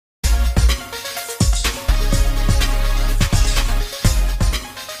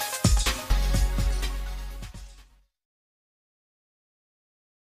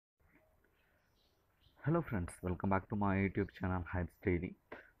Hello friends, welcome back to my YouTube channel Hyips Daily.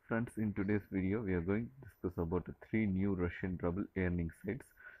 Friends, in today's video we are going to discuss about three new Russian ruble earning sites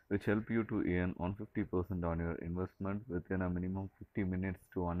which help you to earn 150% on your investment within a minimum 50 minutes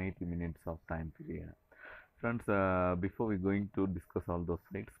to 180 minutes of time period. Friends, before we going to discuss all those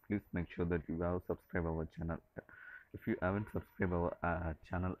sites, please make sure that you have subscribed our channel. If you haven't subscribed our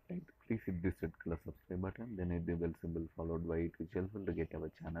channel yet, please hit this red color subscribe button, then hit the bell symbol followed by it, which helpful to get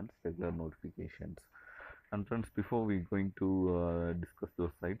our channel's regular notifications. And friends, before we going to discuss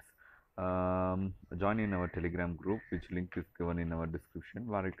those sites, join in our Telegram group, which link is given in our description,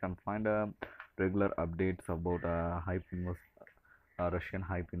 where you can find regular updates about Russian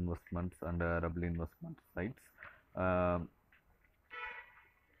hype investments and Ruble investment sites. Um,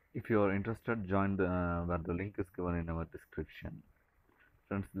 if you are interested, join the where the link is given in our description.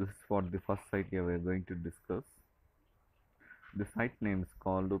 Friends, this is for the first site here we are going to discuss. The site name is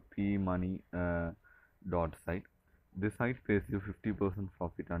called pmoney dot site. This site pays you 50%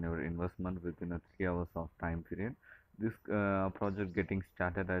 profit on your investment within a 3 hours of time period. This project getting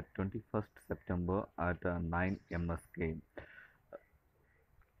started at 21st September at 9 MSK.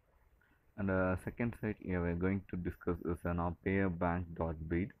 And the second site here we're going to discuss is an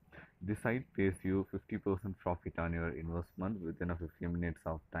payerbank.bid. This site pays you 50% profit on your investment within a 15 minutes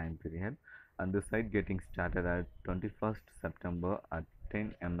of time period, and the site getting started at 21st September at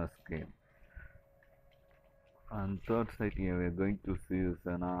 10 MSK. And third site here we are going to see is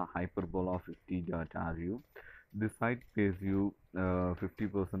an hyperbola50.ru. This site pays you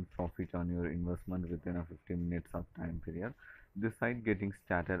 50% profit on your investment within a 15 minutes of time period. This site getting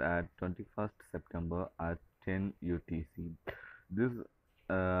started at 21st September at 10 UTC. This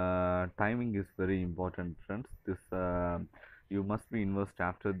timing is very important, friends. This you must be invest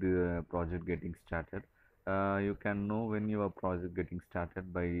after the project getting started. You can know when your project getting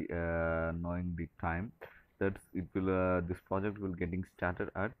started by knowing the time. That's it will this project will getting started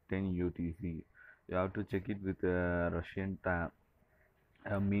at 10 UTC. You have to check it with Russian time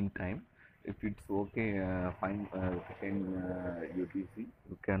mean time. If it's okay, fine, 10 UTC,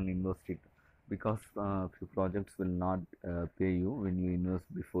 you can invest it, because few projects will not pay you when you invest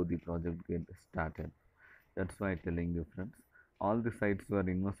before the project get started. That's why I'm telling you, friends. All the sites were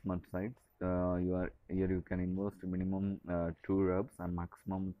investment sites. You are here. You can invest minimum 2 rubs and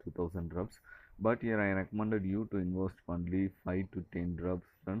maximum 2000 rubs. But here I recommended you to invest only 5 to 10 rubs,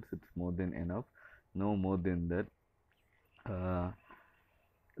 friends. It's more than enough. No more than that. Uh,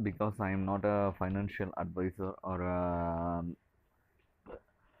 because I am not a financial advisor or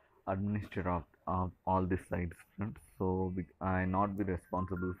administrator of all these sites, friends. So I not be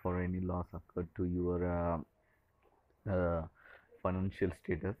responsible for any loss occurred to your financial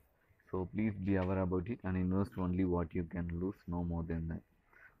status. So please be aware about it and invest only what you can lose, no more than that.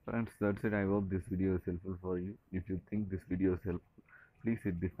 Friends, that's it. I hope this video is helpful for you. If you think this video is helpful, please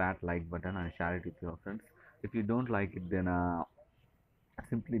hit the fat like button and share it with your friends. If you don't like it, then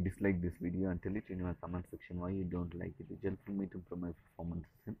simply dislike this video and tell it in your comment section why you don't like it. It's helpful me to improve my performance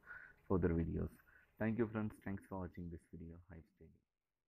in further videos. Thank you, friends. Thanks for watching this video. Hyips Daily.